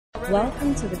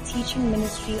Welcome to the teaching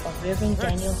ministry of Reverend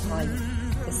Daniel Harley,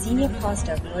 the senior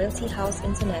pastor of Loyalty House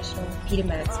International,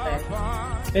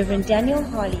 Pietermaritzburg. Reverend Daniel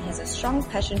Harley has a strong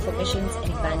passion for missions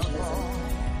and evangelism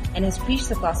and has preached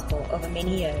the gospel over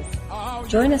many years.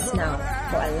 Join us now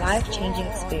for a life-changing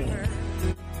experience.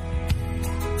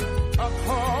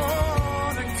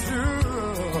 According to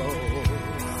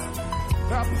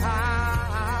the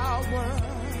power that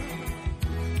worketh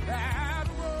in you.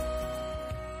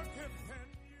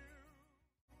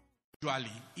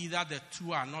 Usually, either the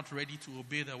two are not ready to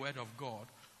obey the word of God,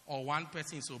 or one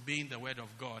person is obeying the word of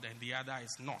God and the other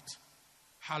is not.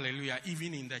 Hallelujah.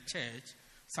 Even in the church,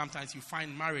 sometimes you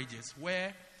find marriages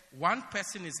where one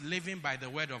person is living by the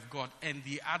word of God and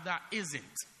the other isn't.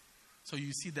 So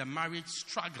you see the marriage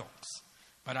struggles.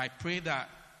 But I pray that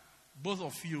both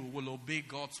of you will obey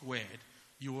God's word.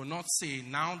 You will not say,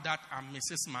 now that I'm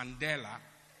Mrs. Mandela,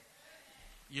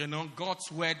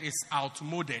 God's word is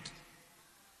outmoded.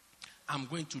 I'm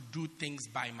going to do things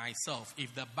by myself.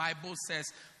 If the Bible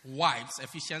says, wives,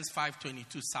 Ephesians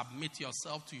 5:22, submit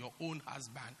yourself to your own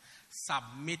husband.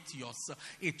 Submit yourself.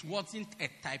 It wasn't a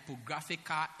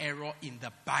typographical error in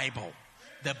the Bible.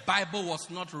 The Bible was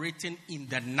not written in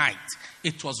the night.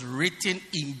 It was written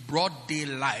in broad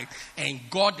daylight. And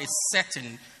God is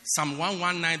certain. Psalm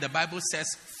 119, the Bible says,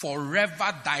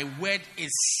 forever thy word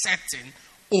is certain,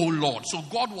 O Lord. So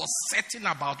God was certain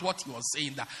about what he was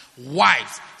saying, that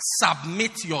wives,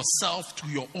 submit yourself to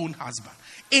your own husband.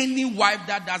 Any wife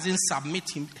that doesn't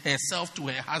submit herself to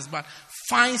her husband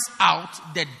finds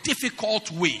out the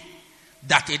difficult way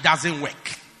that it doesn't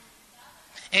work.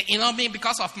 And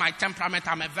because of my temperament,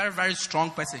 I'm a very, very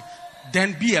strong person.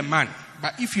 Then be a man.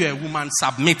 But if you're a woman,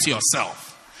 submit yourself.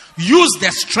 Use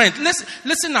the strength.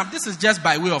 Listen up. This is just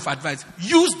by way of advice.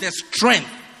 Use the strength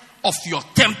of your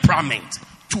temperament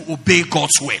to obey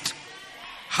God's word.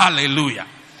 Hallelujah.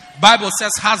 Bible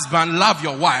says, husband, love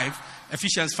your wife.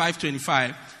 Ephesians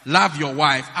 5:25. Love your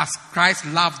wife as Christ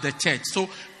loved the church. So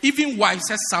even wife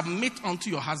says, submit unto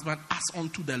your husband as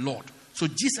unto the Lord. So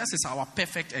Jesus is our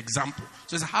perfect example.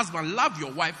 So as a husband, love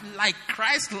your wife like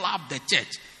Christ loved the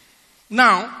church.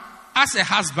 Now, as a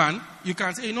husband, you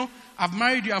can say, I've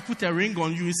married you, I've put a ring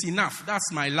on you, it's enough.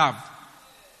 That's my love.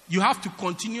 You have to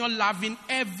continue loving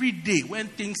every day when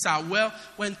things are well,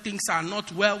 when things are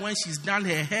not well, when she's done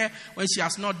her hair, when she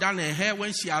has not done her hair,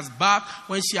 when she has bathed,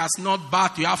 when she has not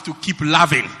bathed. You have to keep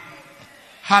loving.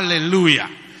 Hallelujah.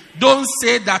 Don't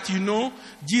say that,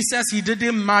 Jesus, he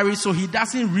didn't marry, so he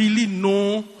doesn't really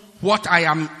know what I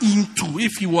am into.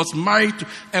 If he was married to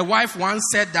a wife once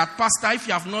said that, Pastor, if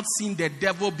you have not seen the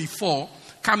devil before,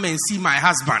 come and see my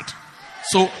husband.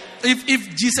 So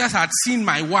if Jesus had seen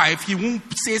my wife, he won't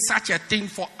say such a thing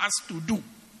for us to do.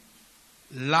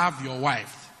 Love your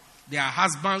wife. There are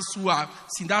husbands who are,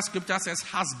 see that scripture says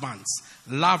husbands,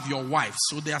 love your wives.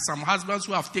 So there are some husbands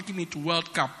who have taken it to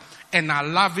World Cup and are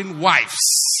loving wives.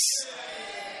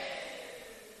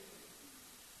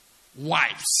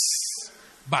 Wives.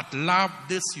 But love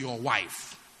this your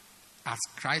wife as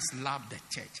Christ loved the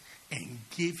church and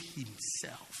gave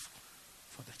himself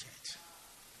for the church.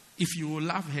 If you will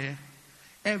love her,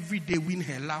 every day win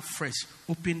her love fresh.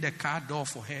 Open the car door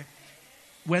for her.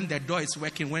 When the door is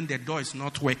working, when the door is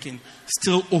not working,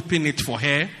 still open it for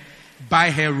her. Buy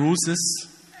her roses.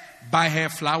 Buy her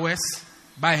flowers.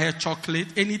 Buy her chocolate.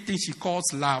 Anything she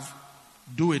calls love,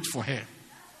 do it for her.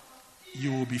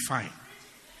 You will be fine.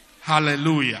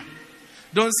 Hallelujah.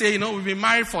 Don't say, we've been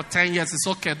married for 10 years. It's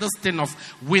okay. This thing of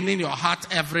winning your heart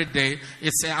every day,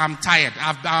 it's I'm tired.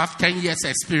 I have 10 years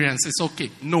experience. It's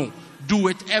okay. No. Do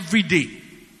it every day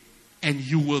and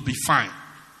you will be fine.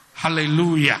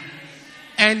 Hallelujah.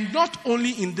 And not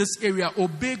only in this area,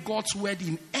 obey God's word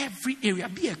in every area.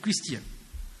 Be a Christian.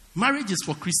 Marriage is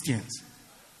for Christians.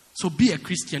 So be a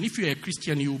Christian. If you're a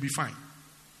Christian, you will be fine.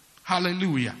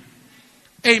 Hallelujah.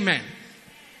 Amen.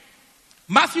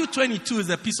 Matthew 22 is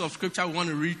a piece of scripture we want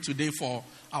to read today for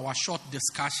our short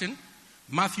discussion.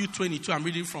 Matthew 22, I'm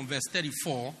reading from verse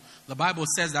 34. The Bible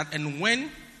says that, and when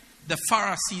the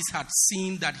Pharisees had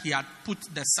seen that he had put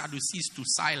the Sadducees to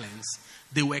silence,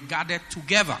 they were gathered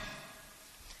together.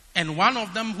 And one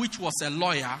of them, which was a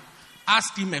lawyer,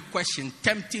 asked him a question,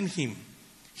 tempting him.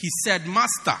 He said,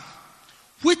 Master,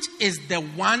 which is the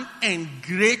one and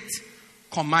great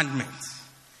commandment?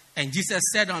 And Jesus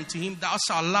said unto him, thou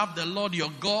shalt love the Lord your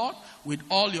God with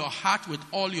all your heart, with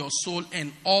all your soul,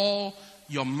 and all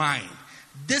your mind.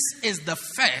 This is the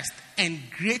first and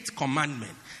great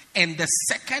commandment. And the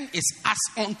second is as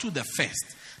unto the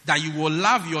first, that you will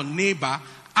love your neighbor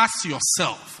as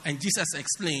yourself. And Jesus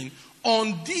explained,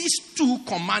 on these two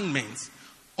commandments,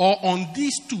 or on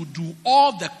these two do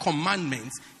all the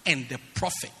commandments and the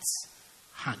prophets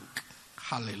hung.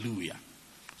 Hallelujah.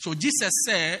 So Jesus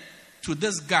said to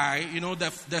this guy,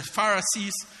 the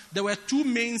Pharisees, there were two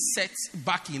main sects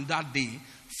back in that day,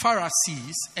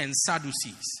 Pharisees and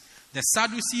Sadducees. The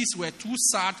Sadducees were too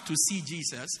sad to see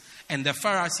Jesus, and the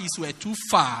Pharisees were too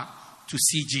far to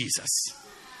see Jesus.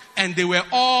 And they were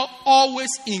always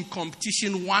in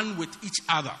competition one with each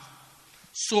other.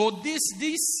 So these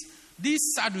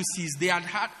Sadducees, they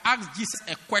had asked Jesus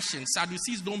a question.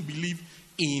 Sadducees don't believe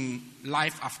in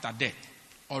life after death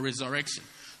or resurrection.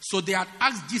 So they had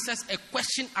asked Jesus a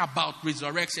question about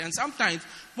resurrection. And sometimes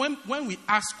when we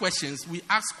ask questions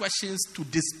to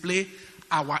display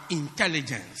our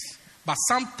intelligence. But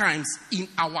sometimes in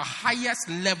our highest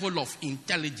level of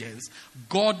intelligence,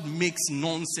 God makes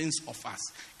nonsense of us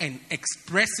and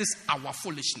expresses our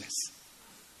foolishness.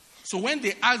 So when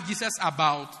they asked Jesus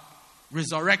about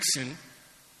resurrection,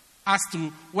 as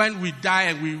to when we die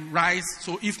and we rise,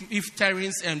 so if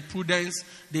Terence and Prudence,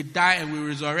 they die and we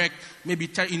resurrect, maybe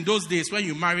in those days when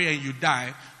you marry and you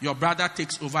die, your brother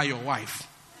takes over your wife.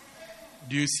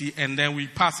 Do you see? And then we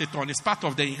pass it on. It's part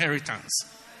of the inheritance.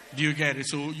 Do you get it?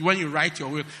 So when you write your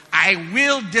will, I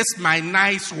will this my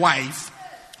nice wife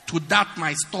to that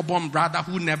my stubborn brother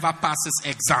who never passes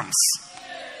exams.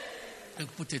 They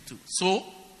put it to. So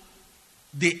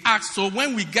they ask, so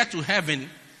when we get to heaven,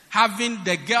 having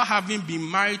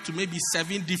been married to maybe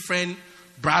 7 different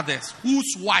brothers,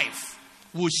 whose wife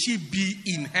will she be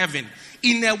in heaven?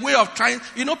 In a way of trying,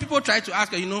 people try to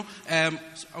ask her, you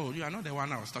are not the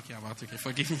one I was talking about. Okay,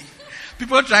 forgive me.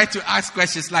 People try to ask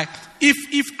questions like,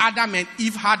 if Adam and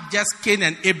Eve had just Cain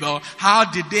and Abel, how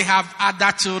did they have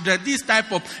other children? This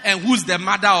type of, and who's the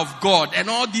mother of God? And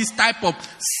all these type of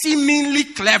seemingly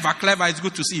clever is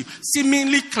good to see you,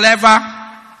 seemingly clever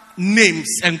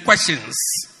names and questions.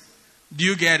 Do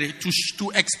you get it? To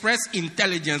express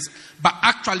intelligence, but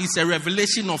actually it's a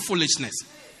revelation of foolishness.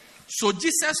 So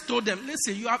Jesus told them,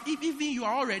 listen, you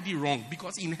are already wrong,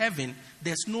 because in heaven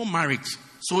there's no marriage.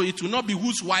 So it will not be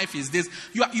whose wife is this.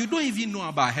 You don't even know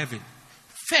about heaven.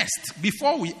 First,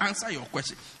 before we answer your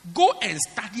question, go and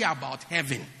study about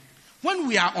heaven. When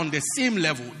we are on the same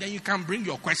level, then you can bring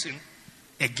your question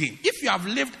again. If you have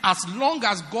lived as long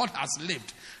as God has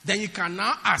lived, then you can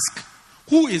now ask,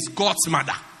 who is God's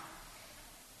mother?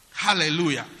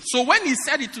 Hallelujah. So when he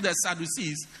said it to the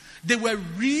Sadducees, they were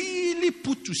really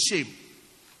put to shame.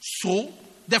 So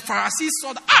the Pharisees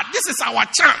saw that, this is our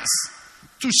chance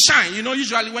to shine.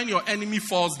 Usually when your enemy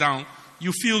falls down,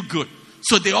 you feel good.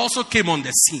 So they also came on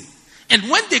the scene. And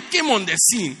when they came on the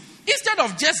scene, instead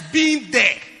of just being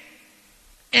there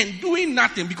and doing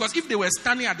nothing, because if they were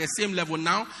standing at the same level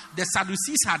now, the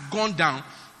Sadducees had gone down.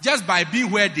 Just by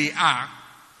being where they are,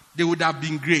 they would have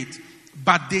been great.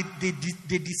 But they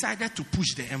decided to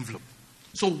push the envelope.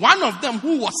 So one of them,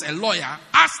 who was a lawyer,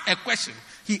 asked a question.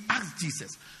 He asked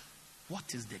Jesus, what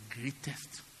is the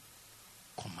greatest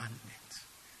commandment?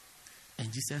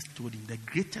 And Jesus told him, the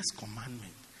greatest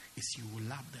commandment is you will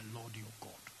love the Lord your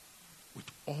God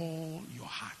with all your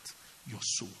heart, your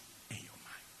soul, and your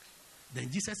mind.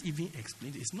 Then Jesus even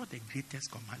explained, it's not the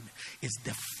greatest commandment. It's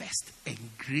the first and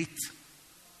great.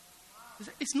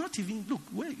 It's not even, look,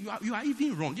 well, you are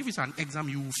even wrong. If it's an exam,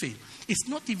 you will fail. It's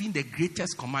not even the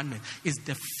greatest commandment. It's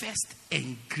the first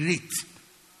and great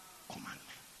commandment.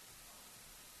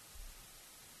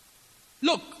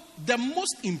 Look, the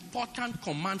most important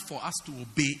command for us to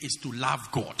obey is to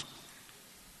love God.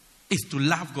 Is to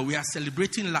love God. We are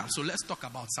celebrating love, so let's talk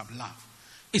about some love.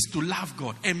 Is to love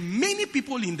God. And many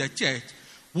people in the church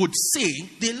would say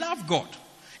they love God.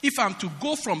 If I'm to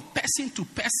go from person to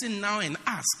person now and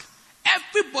ask,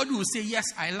 everybody will say, yes,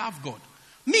 I love God.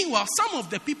 Meanwhile, some of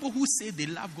the people who say they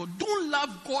love God don't love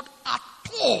God at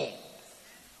all.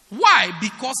 Why?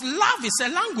 Because love is a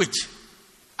language.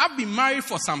 I've been married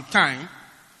for some time,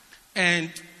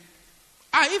 and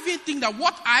I even think that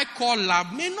what I call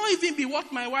love may not even be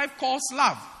what my wife calls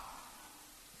love.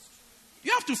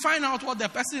 You have to find out what the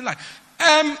person is like.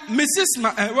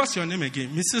 What's your name again?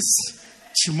 Mrs.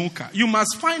 Chimuka. You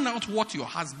must find out what your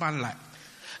husband likes.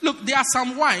 Look, there are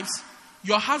some wives,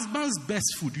 your husband's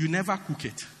best food, you never cook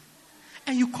it.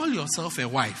 And you call yourself a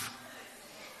wife.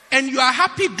 And you are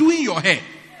happy doing your hair,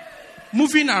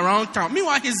 moving around town.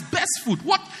 Meanwhile, his best food,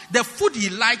 the food he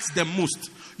likes the most,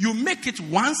 you make it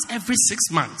once every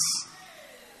 6 months.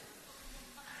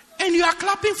 And you are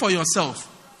clapping for yourself.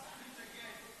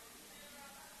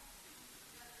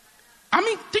 I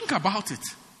mean, think about it.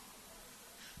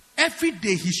 Every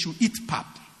day he should eat pap.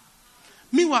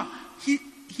 Meanwhile,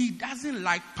 he doesn't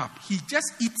like pap. He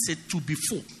just eats it to be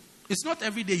full. It's not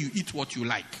every day you eat what you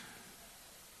like.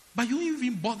 But you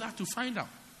even bother to find out.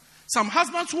 Some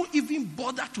husbands won't even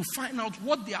bother to find out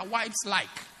what their wives like.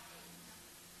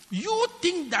 You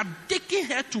think that taking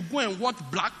her to go and watch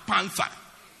Black Panther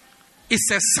is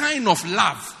a sign of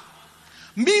love.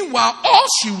 Meanwhile, all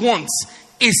she wants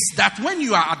is that when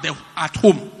you are at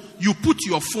home, you put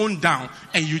your phone down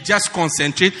and you just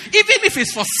concentrate. Even if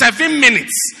it's for 7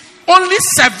 minutes, only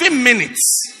 7 minutes.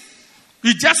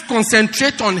 You just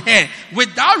concentrate on her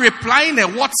without replying a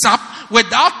WhatsApp,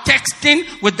 without texting,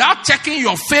 without checking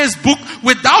your Facebook,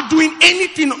 without doing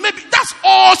anything. Maybe that's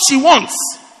all she wants.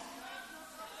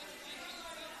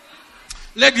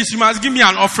 Ladies, you must give me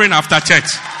an offering after church.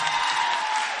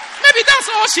 Maybe that's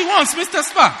all she wants, Mr.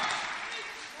 Spa.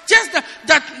 Just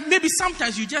that maybe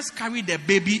sometimes you just carry the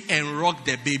baby and rock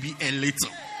the baby a little.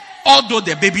 Although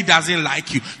the baby doesn't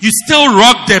like you, you still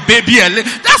rock the baby a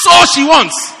little. That's all she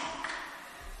wants.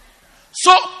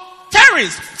 So,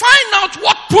 Terence, find out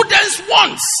what Prudence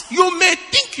wants. You may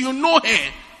think you know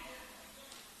her.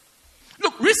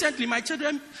 Look, recently my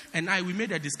children and I, we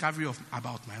made a discovery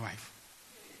about my wife.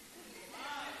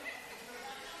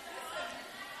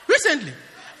 Recently,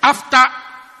 after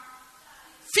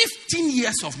 15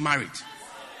 years of marriage.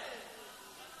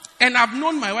 And I've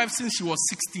known my wife since she was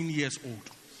 16 years old.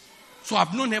 So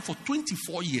I've known her for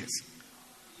 24 years.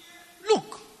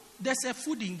 Look, there's a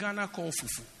food in Ghana called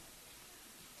fufu.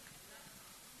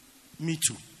 Me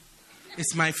too.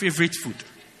 It's my favorite food.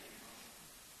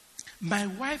 My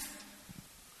wife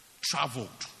traveled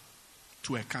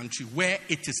to a country where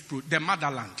it is the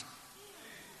motherland.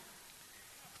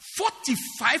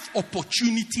 45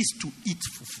 opportunities to eat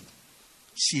fufu.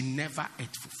 She never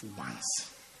ate fufu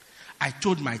once. I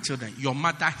told my children, your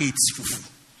mother hates fufu.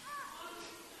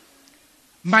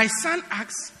 My son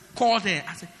called her.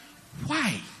 I said,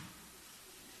 why?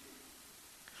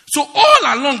 So all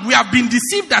along, we have been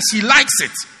deceived that she likes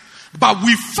it. But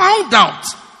we found out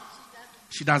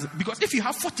she doesn't. Because if you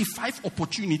have 45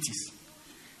 opportunities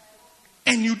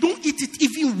and you don't eat it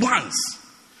even once.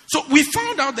 So we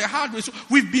found out the hard way. So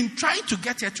we've been trying to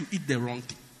get her to eat the wrong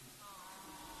thing.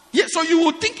 Yeah, so you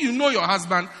will think you know your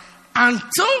husband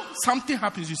until something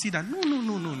happens. You see that, no.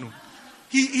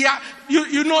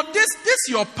 You know, this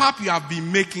your pap you have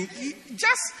been making,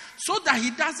 just so that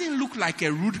he doesn't look like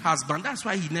a rude husband. That's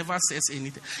why he never says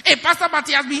anything. Hey, Pastor, but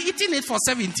he has been eating it for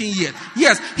 17 years.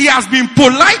 Yes, he has been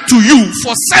polite to you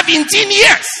for 17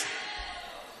 years.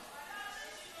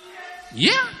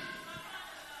 Yeah.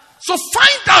 So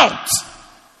find out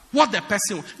what the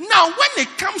person wants. Now, when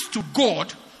it comes to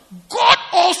God, God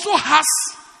also has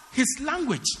his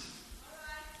language.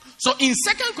 So in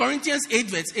 2 Corinthians 8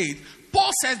 verse 8,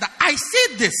 Paul says that I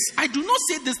say this, I do not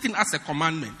say this thing as a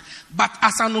commandment, but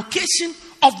as an occasion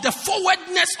of the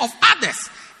forwardness of others,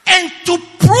 and to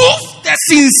prove the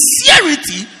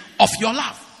sincerity of your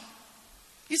love.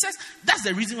 He says, that's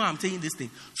the reason why I'm saying this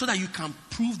thing, so that you can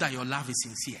prove that your love is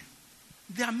sincere.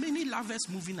 There are many lovers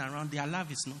moving around, their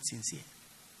love is not sincere.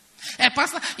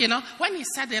 Pastor, when he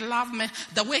said he loved me,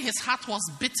 the way his heart was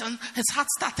beaten, his heart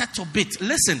started to beat.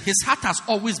 Listen, his heart has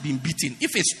always been beating.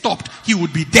 If it stopped, he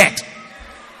would be dead.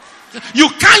 You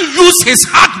can't use his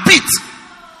heartbeat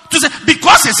to say,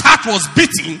 because his heart was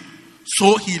beating,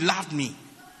 so he loved me.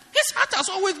 His heart has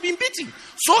always been beating.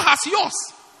 So has yours.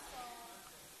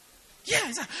 Yeah,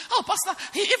 he said, oh, Pastor,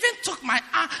 he even took my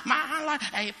hand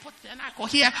and he put the knuckle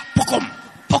here,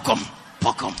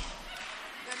 pokum.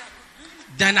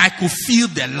 Then I could feel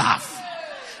the love.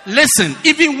 Listen,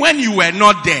 even when you were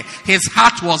not there, his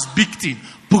heart was beating.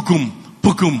 Pugum.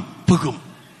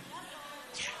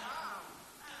 Yeah.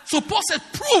 So Paul said,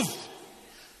 prove.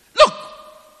 Look,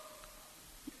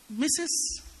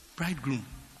 Mrs. Bridegroom,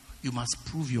 you must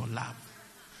prove your love.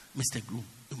 Mr. Groom,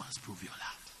 you must prove your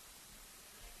love.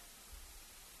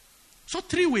 So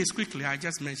 3 ways quickly, I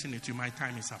just mentioned it to you. My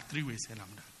time is up. 3 ways and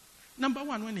I'm done. Number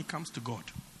 1, when it comes to God.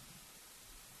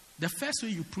 The first way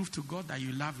you prove to God that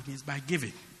you love him is by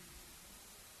giving.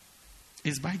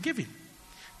 It's by giving.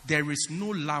 There is no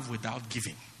love without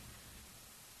giving.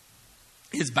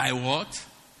 It's by what?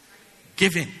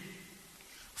 Giving.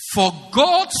 For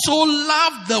God so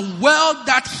loved the world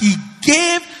that he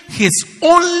gave his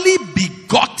only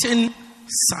begotten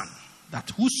Son, that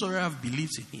whosoever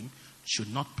believes in him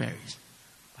should not perish,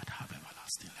 but have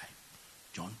everlasting life.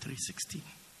 John 3:16.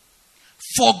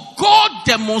 For God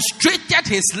demonstrated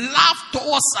his love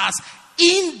towards us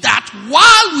in that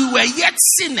while we were yet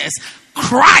sinners,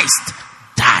 Christ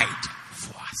died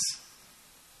for us.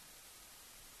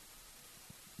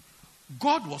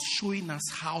 God was showing us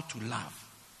how to love.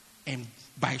 And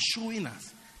by showing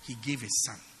us, he gave his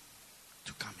Son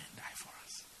to come and die for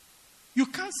us. You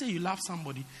can't say you love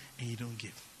somebody and you don't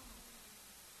give.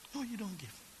 No, you don't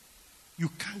give. you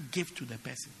can't give to the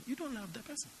person, you don't love the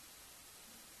person.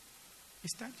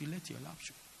 It's time to let your love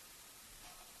show.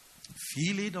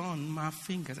 Feel it on my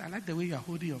fingers. I like the way you are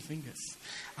holding your fingers.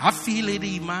 I feel it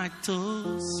in my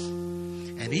toes.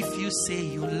 And if you say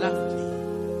you love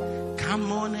me,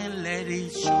 come on and let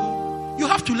it show. You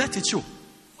have to let it show.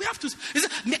 We have to.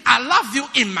 I love you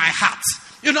in my heart.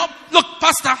 You know, look,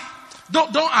 Pastor,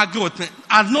 don't argue with me.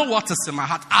 I know what is in my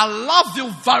heart. I love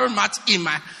you very much in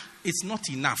my. It's not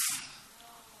enough.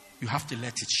 You have to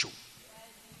let it show.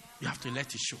 You have to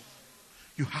let it show.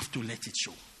 You have to let it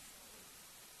show.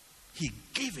 He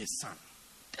gave his son.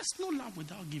 There's no love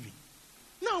without giving.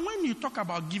 Now, when you talk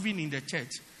about giving in the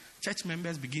church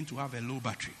members begin to have a low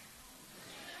battery.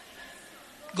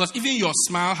 Because even your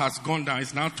smile has gone down.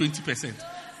 It's now 20%.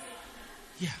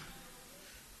 Yeah.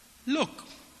 Look,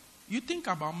 you think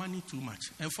about money too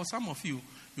much. And for some of you,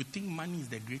 you think money is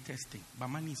the greatest thing. But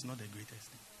money is not the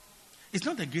greatest thing. It's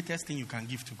not the greatest thing you can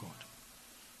give to God.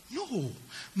 No.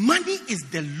 Money is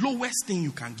the lowest thing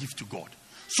you can give to God.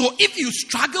 So if you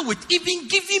struggle with even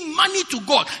giving money to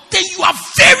God, then you are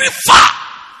very far.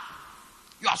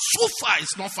 You are so far,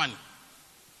 it's not funny.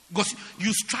 Because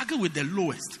you struggle with the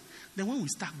lowest. Then when we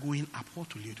start going up,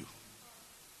 what will you do?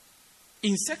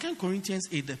 In 2 Corinthians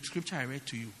 8, the scripture I read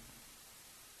to you,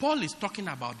 Paul is talking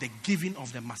about the giving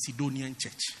of the Macedonian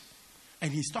church.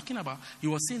 And he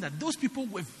was saying that those people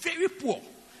were very poor,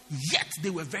 yet they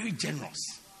were very generous.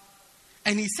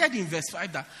 And he said in verse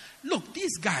 5 that, look,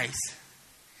 these guys,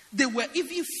 they were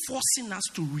even forcing us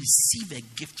to receive a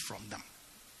gift from them.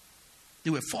 They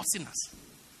were forcing us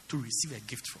to receive a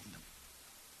gift from them.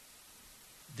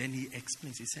 Then he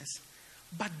explains, he says,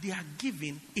 but their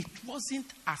giving, it wasn't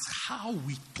as how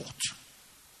we thought.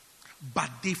 But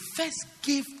they first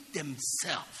gave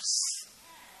themselves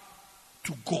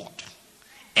to God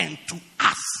and to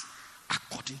us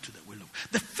according to the will of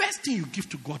God. The first thing you give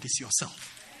to God is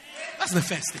yourself. That's the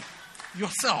first thing.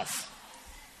 Yourself.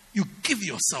 You give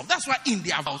yourself. That's why in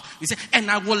their vows, we say, and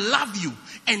I will love you,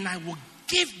 and I will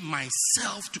give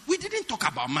myself to. We didn't talk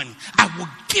about money. I will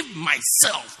give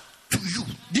myself to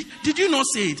you. Did you not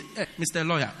say it? Mr.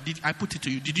 Lawyer, I put it to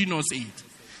you. Did you not say it?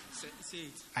 Say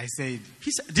it. I said.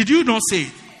 He said, did you not say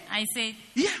it? I said.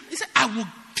 Yeah. He said, I will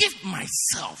give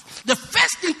myself. The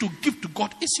first thing to give to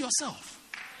God is yourself.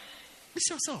 It's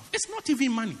yourself. It's not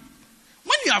even money.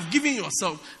 When you have given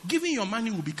yourself, giving your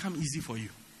money will become easy for you.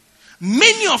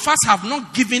 Many of us have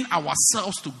not given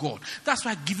ourselves to God. That's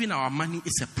why giving our money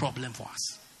is a problem for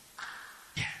us.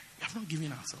 Yeah, we have not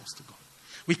given ourselves to God.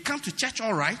 We come to church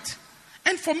all right.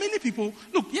 And for many people,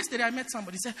 look, yesterday I met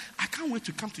somebody said, I can't wait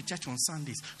to come to church on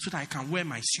Sundays so that I can wear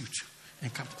my suit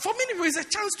and come. For many people, it's a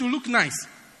chance to look nice.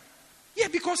 Yeah,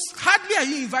 because hardly are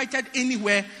you invited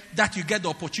anywhere that you get the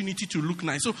opportunity to look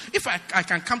nice. So if I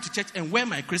can come to church and wear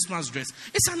my Christmas dress,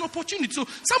 it's an opportunity. So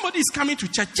somebody is coming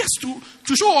to church just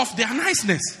to show off their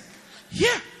niceness.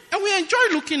 Yeah, and we enjoy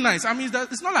looking nice. I mean,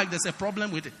 it's not like there's a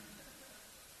problem with it.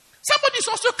 Somebody is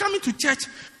also coming to church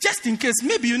just in case.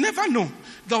 Maybe you never know.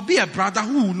 There'll be a brother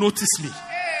who will notice me.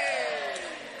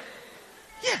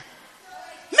 Yeah.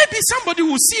 Maybe somebody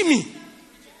will see me.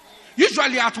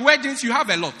 Usually at weddings, you have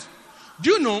a lot.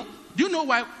 Do you know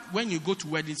why when you go to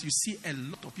weddings, you see a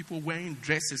lot of people wearing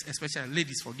dresses, especially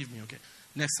ladies, forgive me, okay?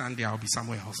 Next Sunday, I'll be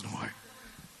somewhere else, don't worry.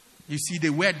 You see,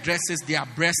 they wear dresses, their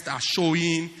breasts are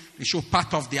showing. They show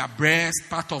part of their breast,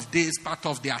 part of this, part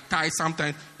of their thigh.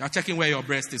 Sometimes you are checking where your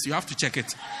breast is. You have to check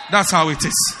it. That's how it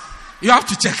is. You have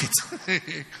to check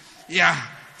it. Yeah.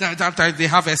 Sometimes they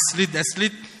have a slit.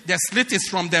 The slit is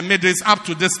from the middle up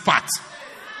to this part.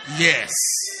 Yes.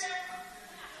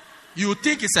 You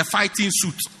think it's a fighting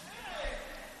suit.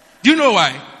 Do you know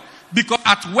why? Because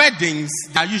at weddings,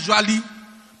 there are usually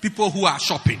people who are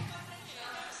shopping.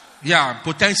 Yeah,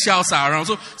 potentials are around.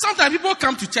 So sometimes people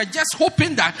come to church just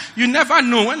hoping that you never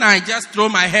know. When I just throw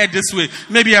my head this way,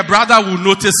 maybe a brother will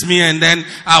notice me and then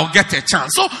I'll get a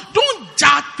chance. So don't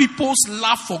judge people's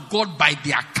love for God by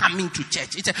their coming to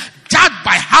church. It's judge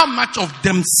by how much of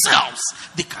themselves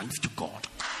they can give to God.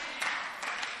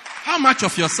 How much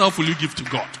of yourself will you give to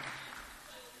God?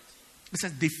 It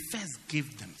says they first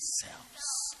gave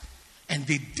themselves. And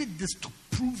they did this to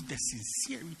prove the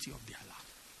sincerity of their love.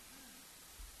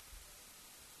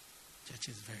 Church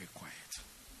is very quiet.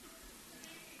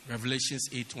 Revelations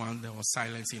 8:1, there was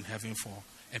silence in heaven for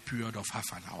a period of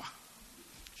half an hour.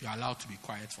 You are allowed to be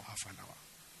quiet for half an hour.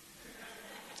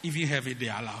 Even heaven, they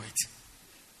allow it.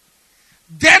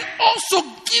 Then also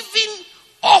giving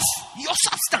of your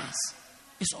substance.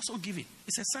 It's also giving.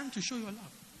 It's a sign to show your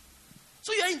love.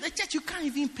 So you are in the church, you can't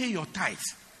even pay your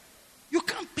tithes. You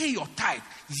can't pay your tithe,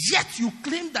 yet you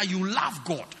claim that you love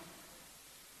God.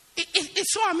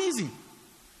 It's so amazing.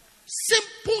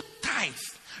 Simple tithe.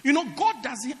 You know, God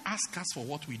doesn't ask us for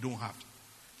what we don't have.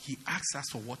 He asks us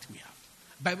for what we have.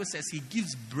 Bible says he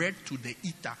gives bread to the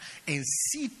eater and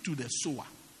seed to the sower.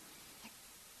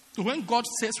 So when God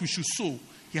says we should sow,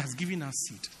 he has given us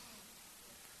seed.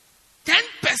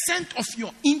 10% of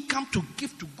your income to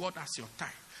give to God as your tithe.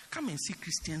 Come and see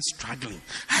Christians struggling.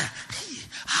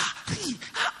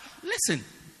 Listen,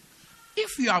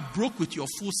 if you are broke with your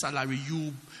full salary,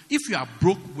 if you are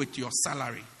broke with your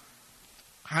salary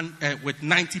with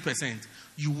 90%,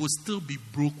 you will still be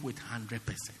broke with 100%.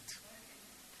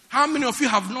 How many of you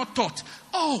have not thought,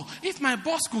 if my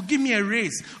boss could give me a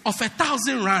raise of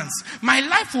 1,000 rands, my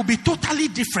life will be totally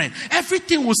different.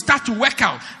 Everything will start to work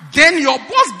out. Then your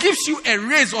boss gives you a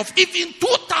raise of even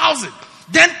 2,000.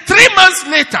 Then 3 months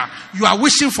later, you are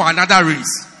wishing for another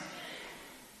raise.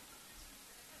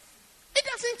 It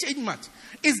doesn't change much.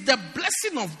 It's the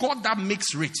blessing of God that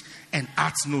makes rich and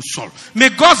adds no sorrow. May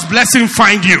God's blessing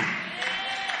find you.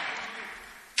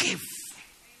 Give.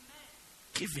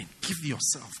 Giving. Give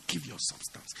yourself. Give your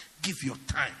substance. Give your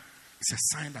time. It's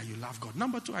a sign that you love God.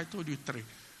 Number 2, I told you 3.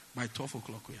 By 12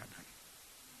 o'clock we are done.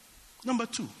 Number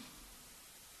 2.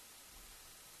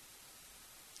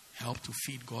 Help to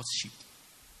feed God's sheep.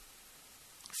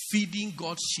 Feeding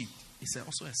God's sheep is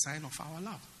also a sign of our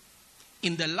love.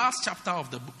 In the last chapter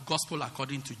of the Gospel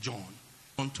according to John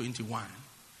 21,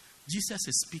 Jesus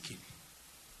is speaking.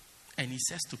 And he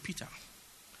says to Peter,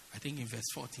 I think in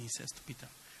verse 14, he says to Peter,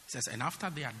 he says, and after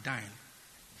they are dying,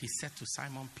 he said to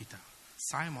Simon Peter,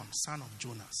 Simon, son of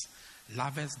Jonas,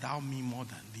 lovest thou me more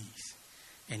than these?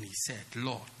 And he said,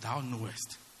 Lord, thou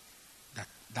knowest that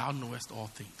thou knowest all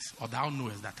things, or thou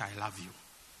knowest that I love you.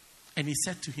 And he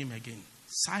said to him again,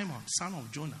 Simon, son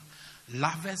of Jonah,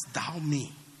 lovest thou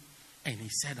me? And he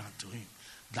said unto him,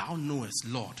 thou knowest,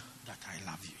 Lord, that I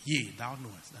love you. Yea, thou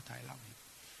knowest that I love you.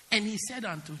 And he said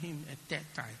unto him a third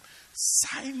time,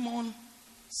 Simon,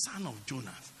 son of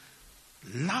Jonas,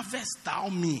 lovest thou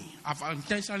me? I've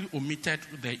intentionally omitted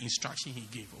the instruction he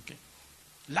gave, okay?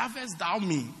 Lovest thou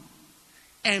me?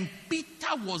 And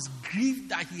Peter was grieved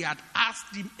that he had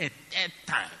asked him a third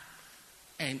time.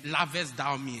 And lovest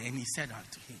thou me? And he said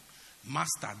unto him,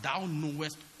 Master, thou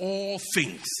knowest all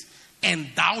things, and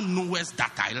thou knowest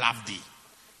that I love thee.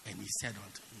 And he said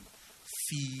unto him,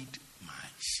 feed my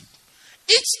sheep.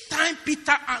 Each time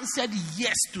Peter answered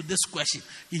yes to this question,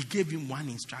 he gave him one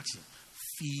instruction.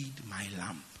 Feed my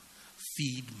lamb.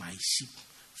 Feed my sheep.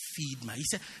 Feed my... He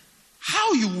said,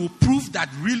 how you will prove that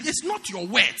really, it's not your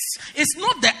words. It's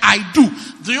not the I do.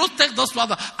 Do you take those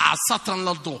words? I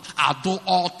certainly do. I do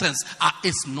all things.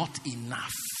 It's not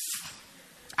enough.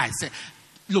 I said,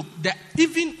 look,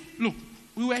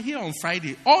 we were here on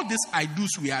Friday. All these I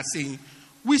do's we are saying,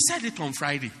 we said it on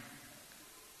Friday.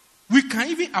 We can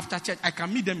even after church, I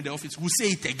can meet them in the office. We'll say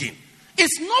it again.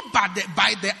 It's not by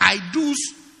the I do's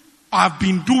I've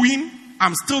been doing,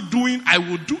 I'm still doing, I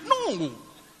will do. No.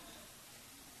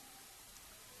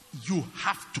 You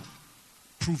have to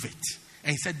prove it.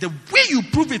 And he said, the way you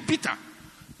prove it, Peter,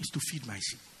 is to feed my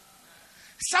sheep.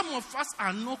 Some of us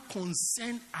are not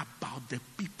concerned about the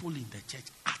people in the church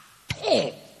at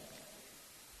all.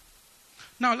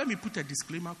 Now, let me put a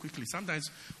disclaimer quickly. Sometimes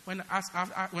when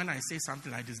I say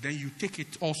something like this, then you take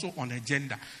it also on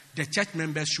agenda. The church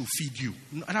members should feed you.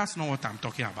 No, that's not what I'm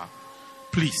talking about.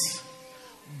 Please,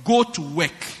 go to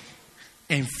work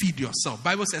and feed yourself.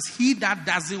 Bible says, he that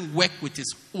doesn't work with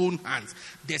his own hands,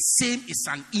 the same is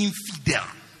an infidel.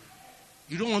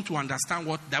 You don't want to understand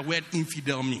what the word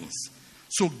infidel means.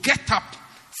 So get up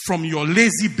from your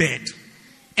lazy bed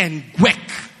and work.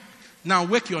 Now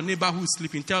wake your neighbor who's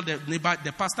sleeping. Tell the neighbor,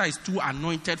 the pastor is too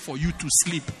anointed for you to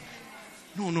sleep.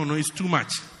 No, it's too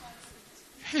much.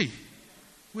 Hey,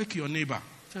 wake your neighbor.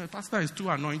 Tell the pastor is too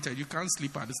anointed. You can't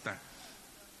sleep at this time.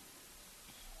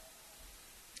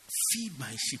 Feed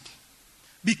my sheep.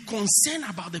 Be concerned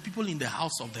about the people in the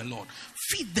house of the Lord.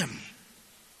 Feed them.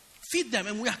 Feed them.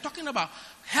 And we are talking about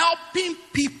helping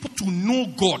people to know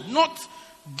God, not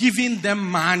giving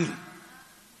them money.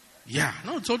 Yeah.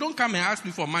 No, so don't come and ask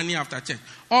me for money after church.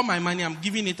 All my money, I'm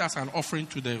giving it as an offering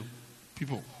to the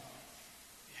people.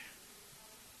 Yeah.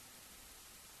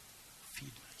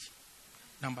 Feed my sheep.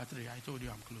 Number 3, I told you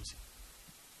I'm closing.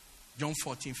 John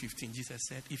 14:15, Jesus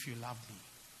said, if you love me,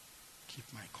 keep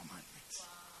my commandments.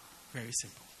 Very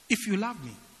simple. If you love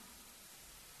me,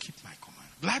 keep my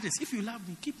commandments. Gladys, if you love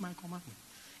me, keep my commandments.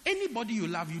 Anybody you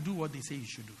love, you do what they say you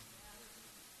should do.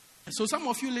 And so some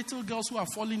of you little girls who are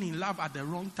falling in love at the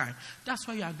wrong time, that's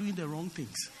why you are doing the wrong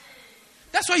things.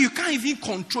 That's why you can't even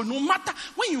control. No matter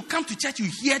when you come to church, you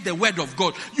hear the word of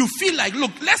God. You feel like,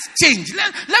 look, let's change.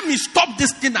 Let me stop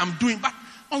this thing I'm doing. But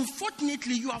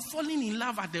unfortunately, you are falling in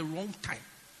love at the wrong time.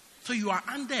 So you are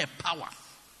under a power.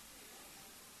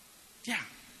 Yeah.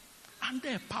 Under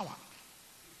a power.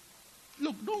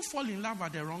 Look, don't fall in love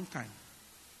at the wrong time.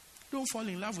 Don't fall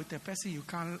in love with a person you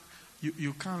can't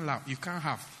love, you can't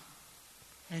have.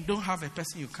 And don't have a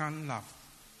person you can't love.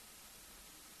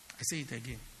 I say it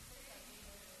again.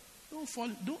 Don't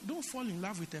fall in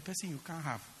love with a person you can't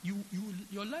have.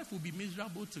 Your life will be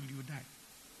miserable till you die.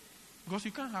 Because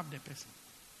you can't have the person.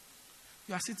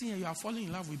 You are sitting here, you are falling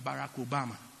in love with Barack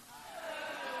Obama.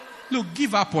 Look,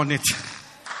 give up on it.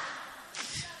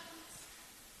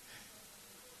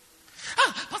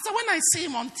 Pastor, when I see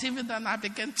him on TV, then I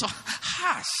begin to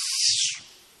hush.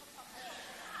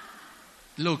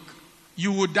 Look,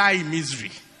 you will die in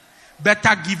misery.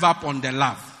 Better give up on the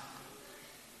love.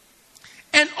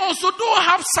 And also don't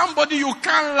have somebody you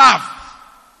can't love.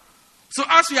 So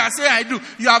as you are saying, I do.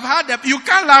 You have heard you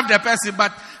can't love the person,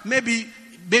 but maybe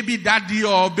baby daddy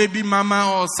or baby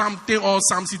mama or something or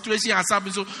some situation has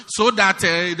happened so that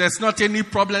there's not any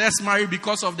problem. Let's marry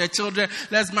because of the children.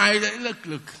 Let's marry.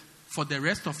 Look. For the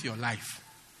rest of your life,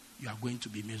 you are going to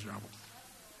be miserable.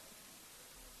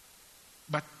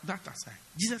 But that aside,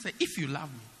 Jesus said, if you love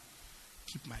me,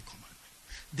 keep my commandment.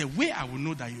 The way I will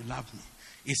know that you love me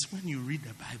is when you read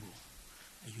the Bible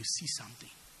and you see something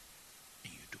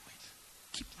and you do it.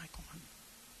 Keep my commandment.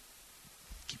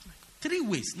 Keep my commandment. 3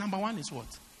 ways. Number 1 is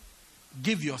what?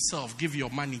 Give yourself, give your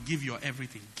money, give your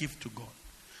everything. Give to God.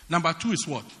 Number 2 is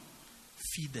what?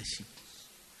 Feed the sheep.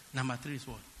 Number 3 is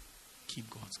what? Keep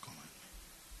God's commandment.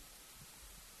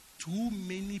 Too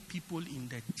many people in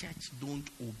the church don't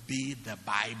obey the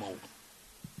Bible.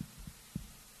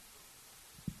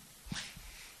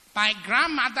 My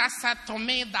grandmother said to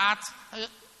me that,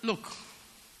 look.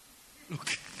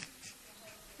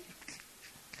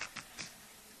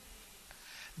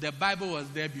 The Bible was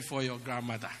there before your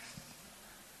grandmother.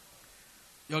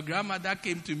 Your grandmother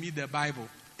came to meet the Bible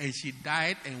and she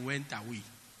died and went away.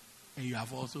 And you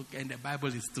have also, and the Bible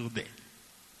is still there.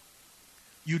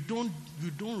 You don't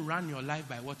run your life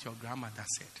by what your grandmother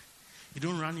said. You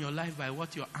don't run your life by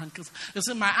what your uncles. You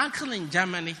see, my uncle in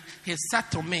Germany, he said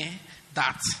to me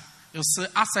that, you see,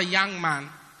 as a young man,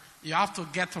 you have to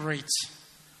get rich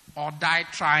or die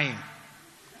trying.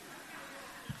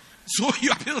 So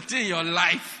you are building your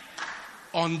life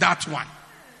on that one.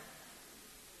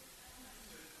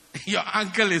 Your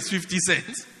uncle is 50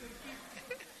 cents.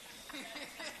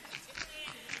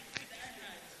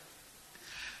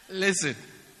 Listen,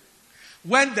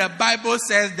 when the Bible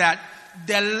says that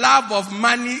the love of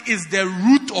money is the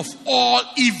root of all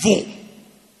evil,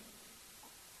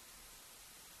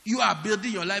 you are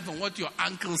building your life on what your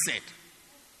uncle said.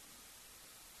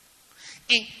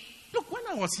 And look, when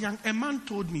I was young, a man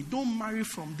told me, don't marry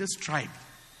from this tribe.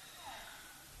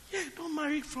 Yeah, don't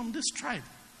marry from this tribe.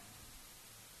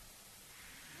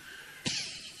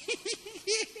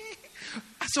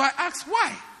 So I asked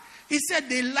why. He said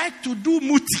they like to do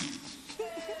muti.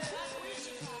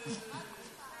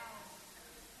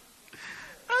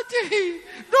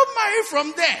 Don't marry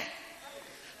from there.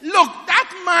 Look,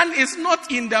 that man is not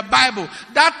in the Bible.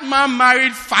 That man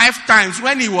married 5 times.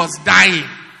 When he was dying,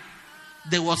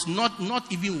 there was not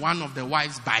even one of the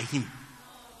wives by him.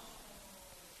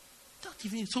 Not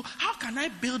even. So how can I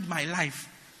build my life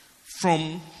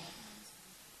from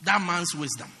that man's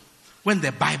wisdom when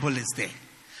the Bible is there?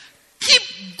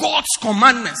 Keep God's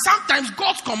commandments. Sometimes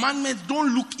God's commandments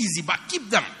don't look easy, but keep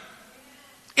them.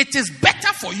 It is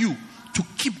better for you to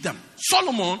keep them.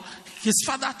 Solomon, his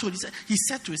father told him, he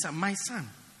said to his son, my son,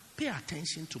 pay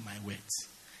attention to my words.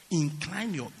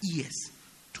 Incline your ears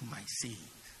to my sayings,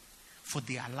 for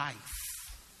they are life.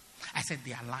 I said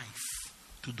they are life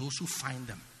to those who find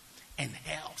them, and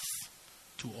health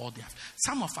to all their.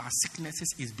 Some of our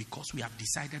sicknesses is because we have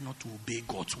decided not to obey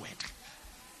God's word.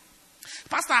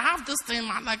 Pastor, I have this thing,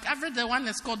 man, like every day when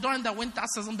it's called during the winter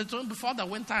season, before the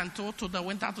winter and to the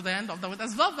winter, to the end of the winter.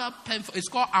 It's very, very painful. It's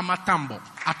called amatambo,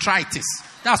 arthritis.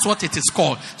 That's what it is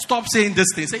called. Stop saying this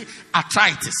thing. Say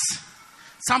arthritis.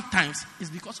 Sometimes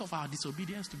it's because of our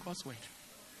disobedience to God's word.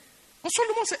 But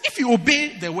Solomon said, if you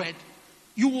obey the word,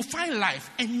 you will find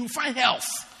life and you will find health.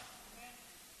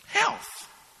 Health.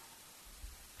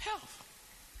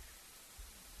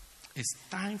 It's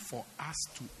time for us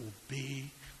to obey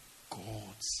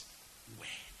God's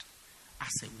word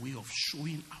as a way of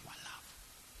showing our love.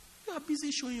 You are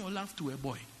busy showing your love to a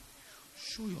boy.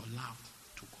 Show your love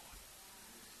to God.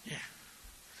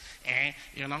 Yeah.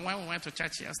 When we went to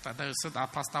church yesterday, you said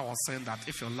that pastor was saying that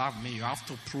if you love me, you have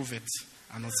to prove it.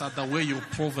 And I said the way you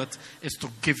prove it is to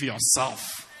give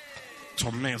yourself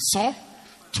to me. So,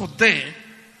 today,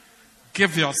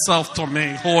 give yourself to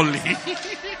me wholly.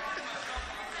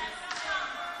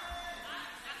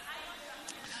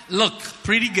 Look,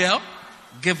 pretty girl,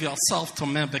 give yourself to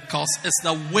me because it's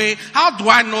the way. How do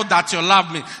I know that you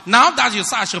love me? Now that you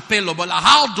say I should pay Lobola,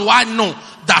 how do I know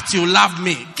that you love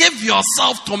me? Give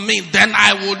yourself to me, then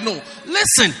I will know.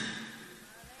 Listen.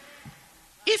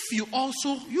 If you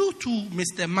too,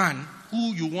 Mr. Man,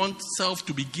 who you want self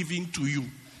to be given to you,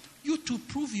 you to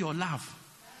prove your love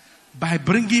by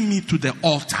bringing me to the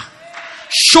altar.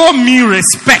 Show me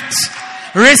respect.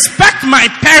 Respect my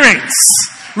parents.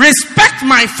 Respect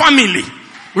my family.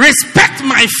 Respect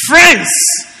my friends.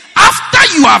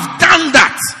 After you have done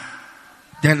that,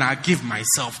 then I give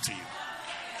myself to you.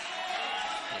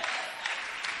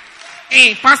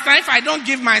 Hey, Pastor, if I don't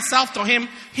give myself to him,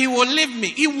 he will leave me.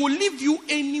 He will leave you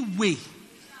anyway.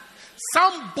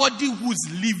 Somebody who's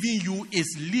leaving you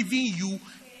is leaving you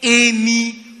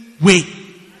anyway.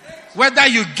 Whether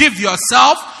you give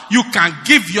yourself, you can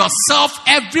give yourself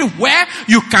everywhere.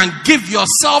 You can give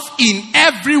yourself in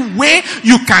every way.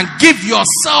 You can give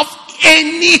yourself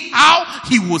anyhow.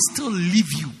 He will still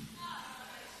leave you.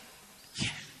 Yeah.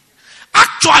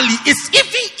 Actually, it's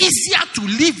even easier to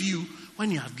leave you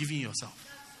when you have given yourself.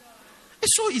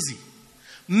 It's so easy.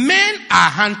 Men are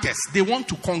hunters. They want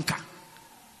to conquer.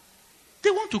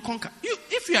 They want to conquer.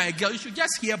 If you are a girl, you should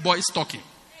just hear boys talking.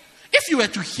 If you were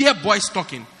to hear boys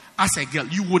talking as a girl,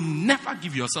 you would never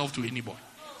give yourself to any boy.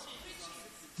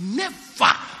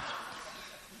 Never.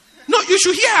 No, you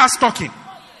should hear us talking.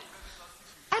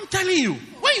 I'm telling you.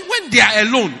 When they are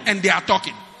alone and they are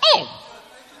talking. Oh.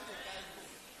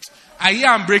 I hear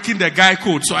I'm breaking the guy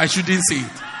code, so I shouldn't say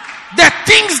it. The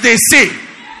things they say.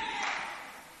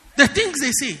 The things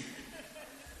they say.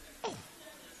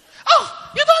 Oh,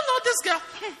 you don't know this girl.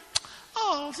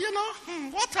 Oh, you know,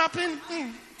 what happened?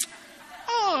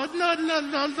 Oh, no.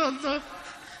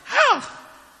 Oh,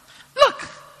 look.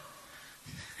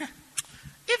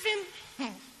 Even,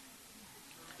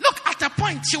 look, at a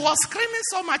point, she was screaming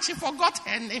so much, she forgot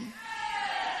her name.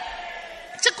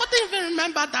 She couldn't even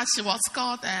remember that she was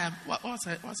called, what's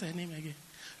her name again?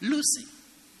 Lucy.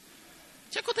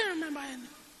 She couldn't remember her name.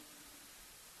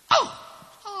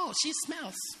 Oh, she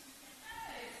smells.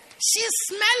 She's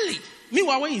smelly.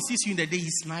 Meanwhile, when he sees you in the day,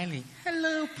 he's smiling.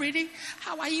 Hello, pretty.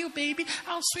 How are you, baby?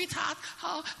 Oh, sweetheart.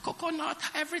 Oh, coconut.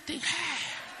 Everything.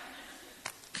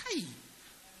 Okay.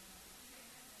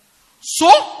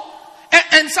 So,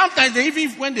 and sometimes they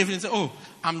even, when they say, oh,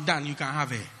 I'm done, you can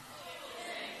have it.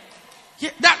 Yeah,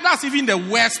 that's even the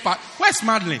worst part. Where's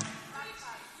Madeline?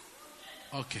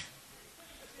 Okay.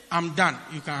 I'm done,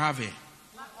 you can have it.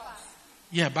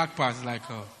 Yeah, back pass like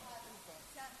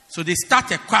So they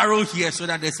start a quarrel here so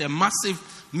that there's a massive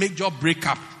major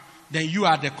breakup. Then you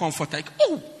are the comforter. Like,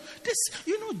 oh, this,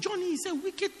 Johnny is a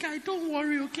wicked guy. Don't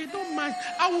worry, okay? Don't mind.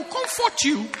 I will comfort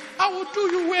you. I will do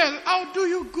you well. I'll do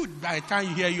you good. By the time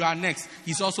you hear you are next,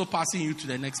 he's also passing you to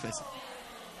the next person.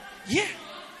 Yeah.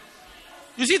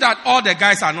 You see that all the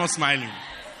guys are not smiling.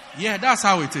 Yeah, that's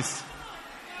how it is.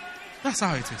 That's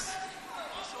how it is.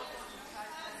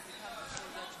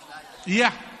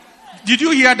 Yeah. Did you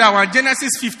hear that one?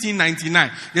 Genesis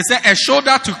 15:99. They say a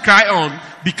shoulder to cry on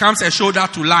becomes a shoulder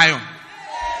to lie on.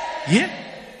 Yeah.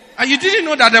 And you didn't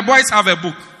know that the boys have a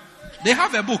book. They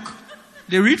have a book.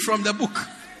 They read from the book.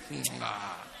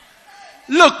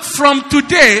 Look, from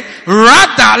today,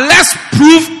 rather let's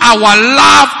prove our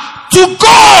love to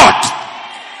God.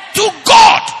 To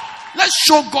God. Let's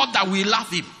show God that we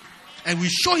love him. And we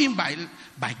show him by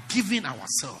giving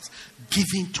ourselves.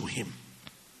 Giving to him.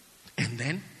 And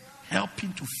then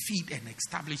helping to feed and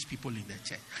establish people in the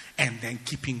church. And then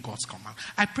keeping God's command.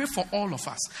 I pray for all of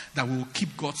us that we will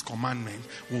keep God's commandment.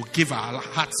 We'll give our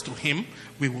hearts to him.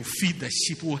 We will feed the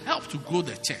sheep. We'll help to grow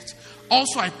the church.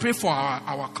 Also, I pray for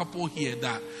our couple here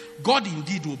that God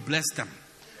indeed will bless them.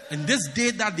 And this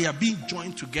day that they are being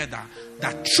joined together,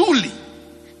 that truly,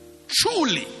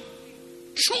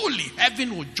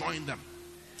 heaven will join them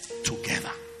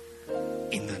together.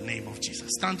 In the name of Jesus.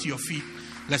 Stand to your feet.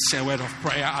 Let's share a word of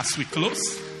prayer as we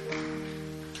close.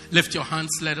 Lift your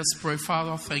hands. Let us pray.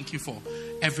 Father, thank you for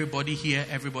everybody here,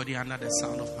 everybody under the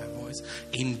sound of my voice.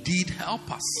 Indeed, help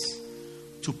us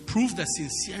to prove the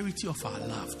sincerity of our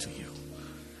love to you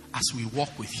as we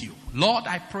walk with you. Lord,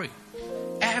 I pray,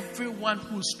 everyone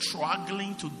who's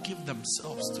struggling to give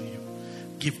themselves to you,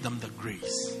 give them the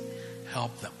grace.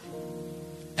 Help them.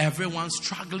 Everyone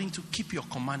struggling to keep your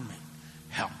commandment,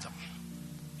 help them.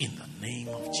 In the name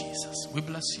of Jesus, we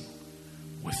bless you.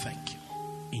 We thank you.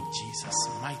 In Jesus'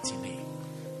 mighty name.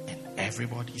 And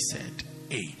everybody said,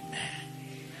 Amen.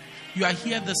 You are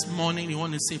here this morning, you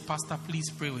want to say, Pastor, please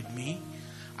pray with me.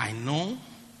 I know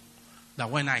that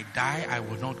when I die, I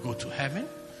will not go to heaven,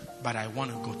 but I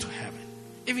want to go to heaven.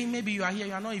 Even maybe you are here,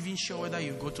 you are not even sure whether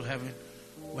you go to heaven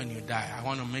when you die. I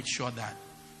want to make sure that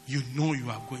you know you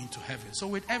are going to heaven. So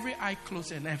with every eye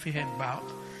closed and every head bowed,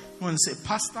 you want to say,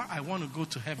 Pastor, I want to go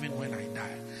to heaven when I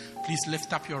die. Please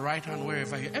lift up your right hand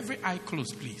wherever you are. Every eye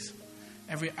closed, please.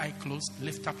 Every eye closed,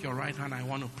 lift up your right hand. I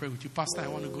want to pray with you. Pastor, I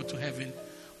want to go to heaven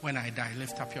when I die.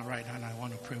 Lift up your right hand. I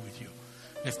want to pray with you.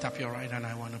 Lift up your right hand.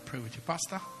 I want to pray with you.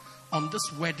 Pastor, on this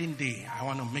wedding day, I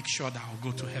want to make sure that I'll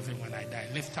go to heaven when I die.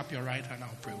 Lift up your right hand.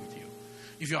 I'll pray with you.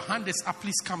 If your hand is up,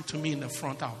 please come to me in the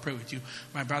front. I'll pray with you.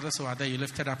 My brothers who are there, you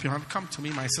lifted up your hand. Come to me,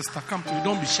 my sister. Come to me.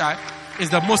 Don't be shy. It's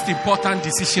the most important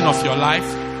decision of your life.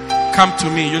 Come to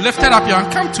me. You lifted up your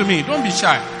hand. Come to me. Don't be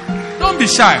shy. Don't be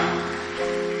shy.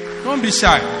 Don't be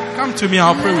shy. Come to me.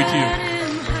 I'll pray with you.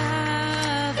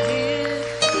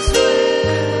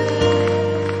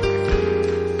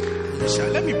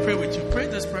 Let me pray with you. Pray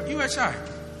this prayer. You are shy.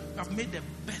 You have made the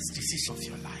best decision of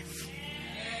your life.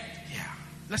 Yeah.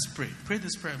 Let's pray. Pray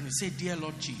this prayer. And say, Dear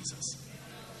Lord Jesus,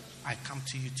 I come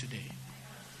to you today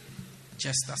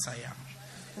just as I am.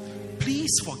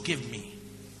 Please forgive me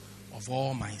of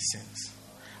all my sins.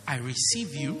 I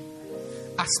receive you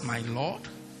as my Lord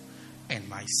and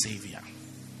my Savior.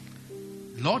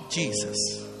 Lord Jesus,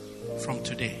 from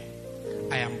today,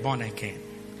 I am born again.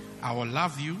 I will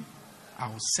love you. I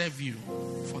will serve you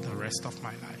for the rest of my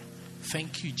life.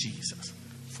 Thank you, Jesus,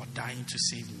 for dying to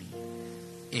save me.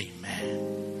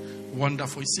 Amen.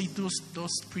 Wonderful. You see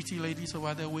those pretty ladies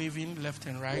over there waving left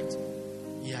and right?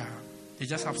 Yeah. They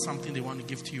just have something they want to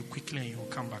give to you quickly and you will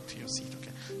come back to your seat.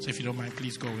 Okay. So if you don't mind,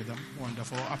 please go with them.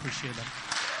 Wonderful. Appreciate them.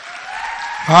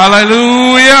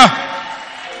 Hallelujah.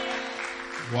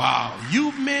 Wow.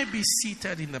 You may be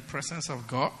seated in the presence of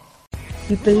God.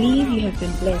 We believe you have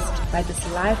been blessed by this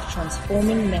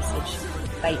life-transforming message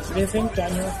by Reverend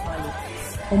Daniel Harley.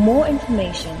 For more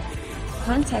information,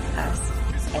 contact us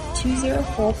at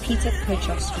 204 Peter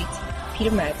Kirchhoff Street,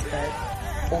 Pietermaritzburg,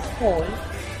 or call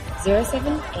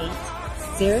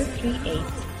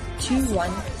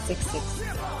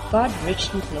 078-038-2166. God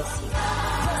richly bless you.